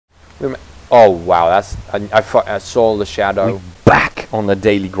Oh wow, that's I saw the shadow. We're back on the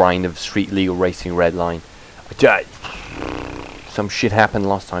daily grind of Street Legal Racing Redline. Some shit happened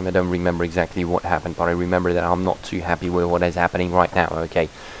last time. I don't remember exactly what happened, but I remember that I'm not too happy with what is happening right now. Okay,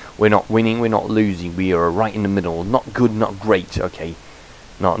 we're not winning, we're not losing. We are right in the middle. Not good, not great. Okay,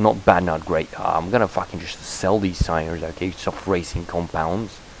 not bad, not great. I'm gonna fucking just sell these tires. Okay, soft racing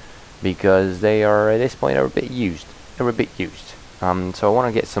compounds, because they are at this point are a bit used. They're a bit used. So I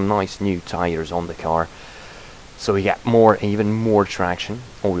want to get some nice new tires on the car, so we get even more traction,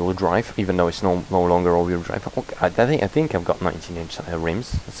 all-wheel drive, even though it's no longer all-wheel drive. Okay, I think I've got 19-inch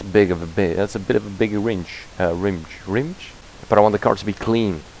rims. That's a bit of a bigger rim. But I want the car to be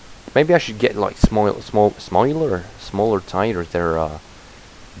clean. Maybe I should get like smaller tires. They're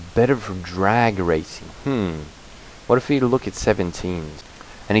better for drag racing. What if we look at 17s?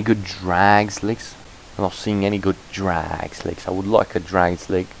 Any good drag slicks? I'm not seeing any good drag slicks. I would like a drag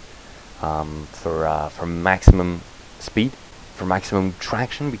slick for maximum speed, for maximum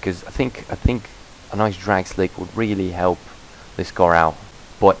traction, because I think a nice drag slick would really help this car out.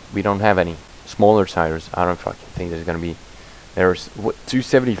 But we don't have any smaller tires. I don't fucking think there's gonna be. There's what,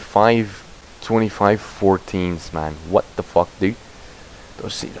 275, 25, 14s, man. What the fuck, dude?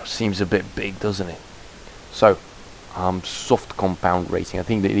 Those seems a bit big, doesn't it? So. Soft compound racing. I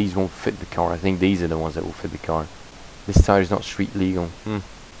think that these won't fit the car. I think these are the ones that will fit the car. This tire is not street legal.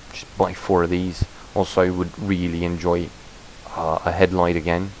 Just buy 4 of these. Also, I would really enjoy a headlight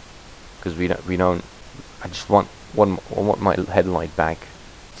again, because we don't. I just want my headlight back.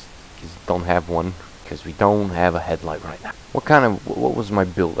 Because don't have one. Because we don't have a headlight right now. What was my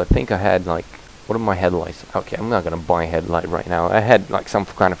build? I think I had like. What are my headlights? Okay, I'm not gonna buy a headlight right now. I had like some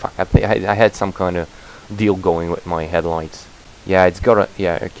kind of. I had some kind of deal going with my headlights. Yeah, it's got a.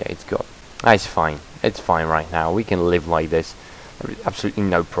 Yeah, okay, it's got. It's fine. It's fine right now. We can live like this. Absolutely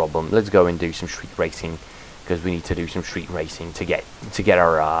no problem. Let's go and do some street racing, because we need to do some street racing to get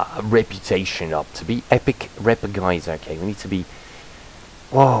our reputation up, to be epic rep guys. Okay, we need to be.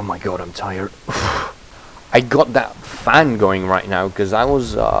 Oh my god, I'm tired. I got that fan going right now because I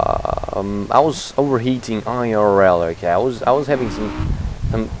was overheating IRL. Okay, I was having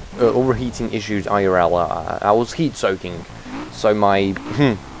some overheating issues IRL. I was heat soaking, so my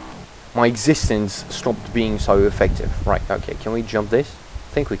my existence stopped being so effective. Right, okay, can we jump this?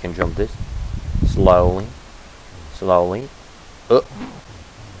 I think we can jump this. Slowly.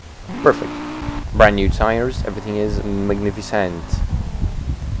 Perfect. Brand new tires, everything is magnificent.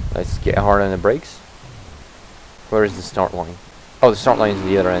 Let's get hard on the brakes. Where is the start line? Oh, the start line is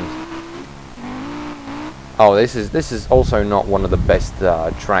the other end. Oh, this is also not one of the best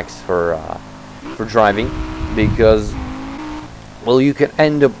tracks for driving, because, well, you can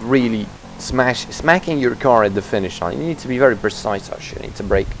end up really smacking your car at the finish line. You need to be very precise. Oh shit, I need to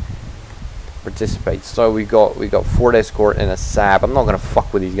brake. Participate. So we got Ford Escort and a Saab. I'm not gonna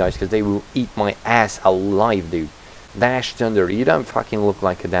fuck with these guys because they will eat my ass alive, dude. Dash Thunder. You don't fucking look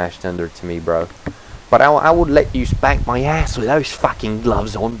like a Dash Thunder to me, bro. But I would let you smack my ass with those fucking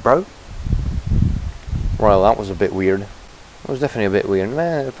gloves on, bro. Well, that was a bit weird. It was definitely a bit weird.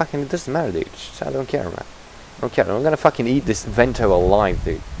 Man, fucking, it doesn't matter, dude. I don't care, man. I don't care. I'm gonna fucking eat this Vento alive,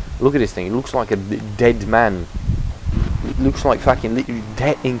 dude. Look at this thing. It looks like a dead man. It looks like fucking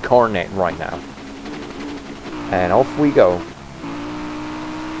dead incarnate right now. And off we go.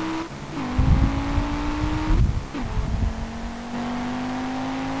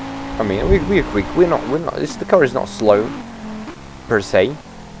 I mean, we're quick. We're not. The car is not slow, per se.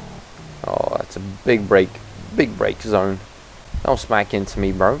 Oh, that's a big brake zone. Don't smack into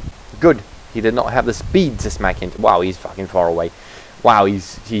me, bro. Good. He did not have the speed to smack into. Wow, he's fucking far away. Wow,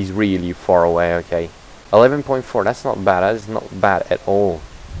 he's really far away. Okay, 11.4. That's not bad. That is not bad at all,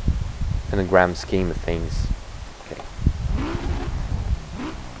 in the grand scheme of things. Okay.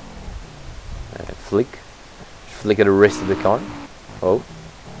 Flick at the wrist of the car. Oh.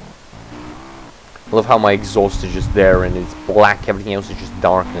 I love how my exhaust is just there and it's black. Everything else is just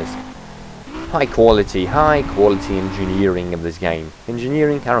darkness. High quality engineering of this game.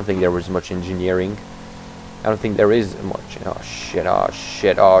 Engineering? I don't think there was much engineering. I don't think there is much. Oh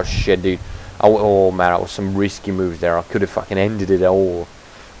shit, dude. Oh man, that was some risky moves there. I could have fucking ended it all.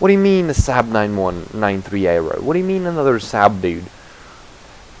 What do you mean the Saab 9193 Aero? What do you mean another Saab, dude?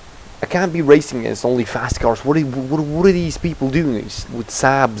 I can't be racing against only fast cars. What are these people doing with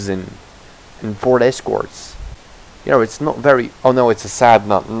Saabs and Ford Escorts? You know, it's not very. Oh no, it's a Saab.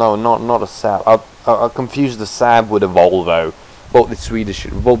 Not a Saab. I confused the Saab with a Volvo. Both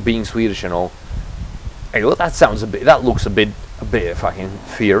being Swedish and all. Hey, well, that sounds a bit. That looks a bit fucking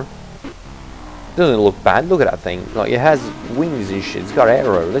fear. Doesn't look bad. Look at that thing. Like, it has wings and shit. It's got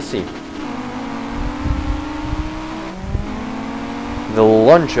aero. Let's see. The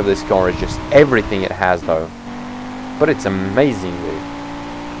launch of this car is just everything it has, though. But it's amazing, dude.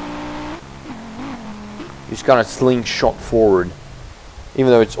 You just gotta slingshot forward.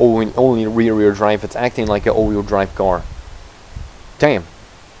 Even though it's only rear drive, it's acting like an all-wheel drive car. Damn.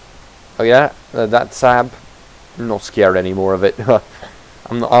 Oh yeah, that Saab. I'm not scared anymore of it. I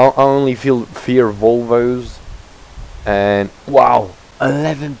only fear Volvos. And wow,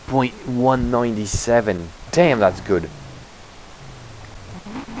 11.197. Damn, that's good.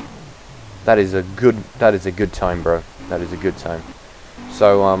 That is a good time, bro. That is a good time.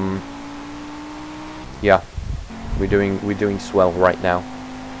 So yeah, we're doing swell right now.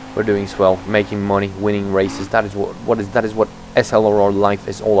 We're doing swell, making money, winning races. That is what SLR life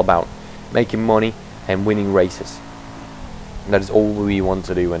is all about. Making money and winning races. That is all we want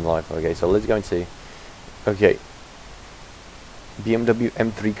to do in life. Okay, so let's go and see. Okay, BMW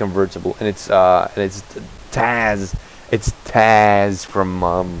M3 convertible, and it's Taz. It's Taz from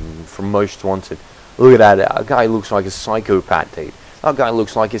Most Wanted. Look at that. That guy looks like a psychopath, dude. That guy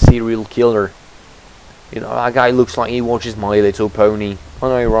looks like a serial killer. You know, that guy looks like he watches My Little Pony.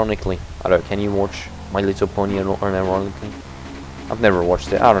 Unironically. I don't know, can you watch My Little Pony unironically? I've never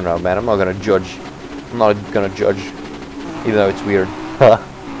watched it. I don't know, man. I'm not gonna judge. I'm not gonna judge. Even though it's weird.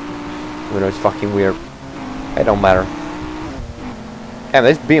 Even though it's fucking weird. It don't matter. And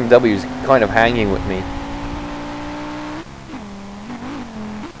this BMW is kind of hanging with me.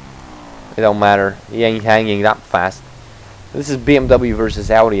 It don't matter. He ain't hanging that fast. This is BMW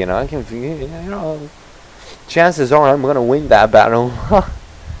versus Audi, you know. I can, you know, chances are I'm gonna win that battle.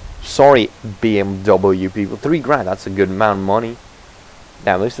 Sorry, BMW people. 3 grand. That's a good amount of money.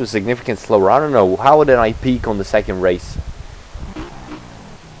 Now this was significantly slower. I don't know. How did I peak on the second race?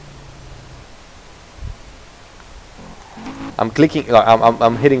 I'm clicking.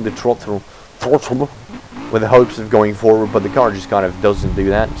 I'm hitting the throttle with the hopes of going forward, but the car just kind of doesn't do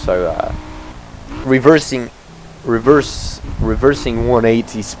that. So reversing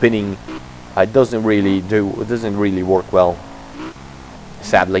 180 spinning, it doesn't really work well,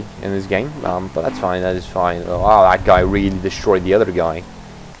 sadly, in this game. But that's fine. That is fine. Oh, that guy really destroyed the other guy.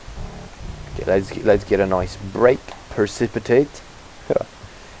 Okay, let's get a nice break. Precipitate.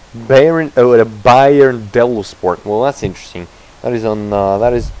 Bayern, the Bayern Dello Sport. Well, that's interesting. That is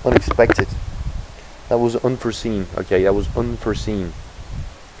unexpected. That was unforeseen. Okay, that was unforeseen.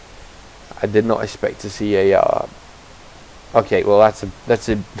 I did not expect to see a. Okay, well that's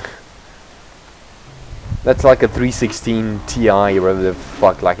like a 316 Ti or whatever the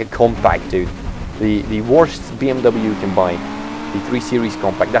fuck, like a compact, dude. The worst BMW you can buy, the 3 Series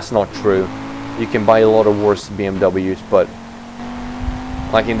compact. That's not true. You can buy a lot of worse BMWs, but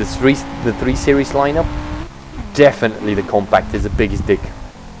like in the 3 Series lineup, definitely the compact is the biggest dick.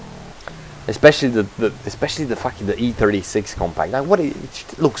 Especially the fucking the E36 compact. Like,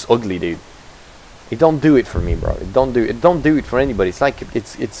 it looks ugly, dude. It don't do it for me, bro. It don't do it for anybody. It's like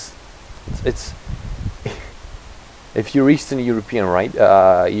it's if you're Eastern European, right?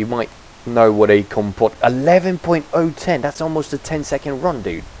 You might know what a compot 11.010. That's almost a 10-second run,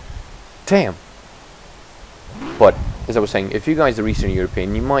 dude. Damn. But as I was saying, if you guys are Eastern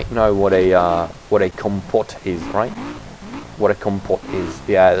European, you might know what a compot is, right? What a compot is.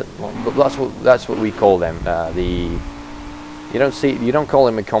 Yeah, that's what we call them. You don't call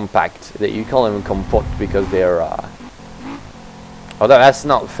them a compact. You call them a compot because they're. Although that's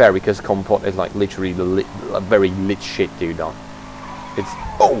not fair, because compot is like literally a very lit shit, dude. It's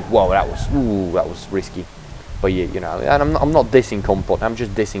wow, that was risky. But yeah, you know, and I'm not dissing compot. I'm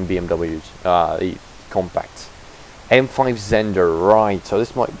just dissing BMWs. The compacts. M5 Zender, right? So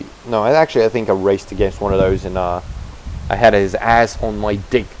this might be no. I think I raced against one of those, and I had his ass on my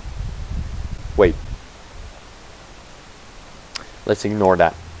dick. Wait. Let's ignore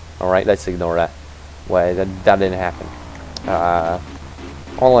that. Alright, let's ignore that. Well, that didn't happen.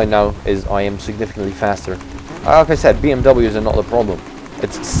 All I know is I am significantly faster. Like I said, BMWs are not the problem.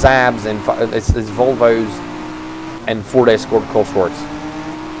 It's Saabs and it's Volvos and Ford Escort Cosworths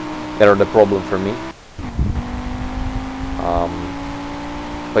that are the problem for me.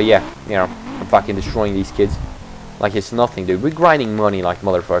 But yeah, you know, I'm fucking destroying these kids like it's nothing, dude. We're grinding money like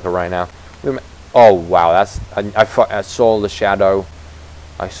motherfucker right now. Oh wow, that's I saw the shadow.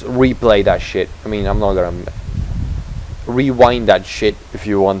 I replay that shit. I mean, I'm not gonna rewind that shit if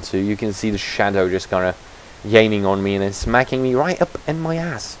you want to. You can see the shadow just kind of gaining on me and then smacking me right up in my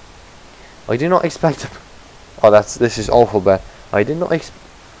ass. I did not expect. Oh, this is awful bad. I did not expect.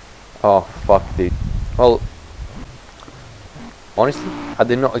 Oh fuck, dude. Well, Honestly, I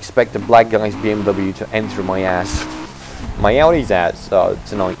did not expect the black guy's BMW to enter my ass, my Audi's ass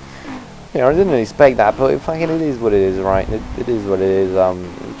tonight. You know, I didn't expect that, but fucking it is what it is, right? It is what it is. We're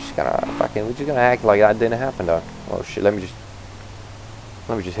just gonna act like that didn't happen, though. Well, shit. Let me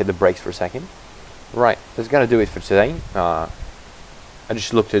just hit the brakes for a second. Right, that's gonna do it for today. I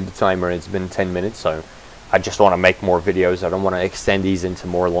just looked at the timer and it's been 10 minutes, so I just want to make more videos. I don't want to extend these into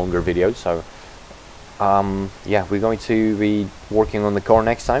more longer videos, so yeah, we're going to be working on the car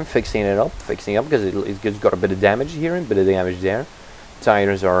next time, fixing it up because it's got a bit of damage here and a bit of damage there.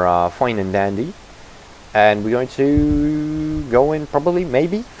 Tires are fine and dandy, and we're going to go in, probably,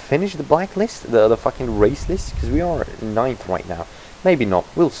 maybe finish the blacklist, the fucking race list, because we are 9th right now. Maybe not,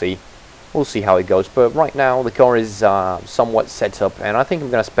 we'll see how it goes, but right now the car is somewhat set up, and I think I'm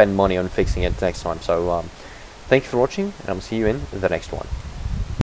gonna spend money on fixing it next time. So thank you for watching, and I'll see you in the next one.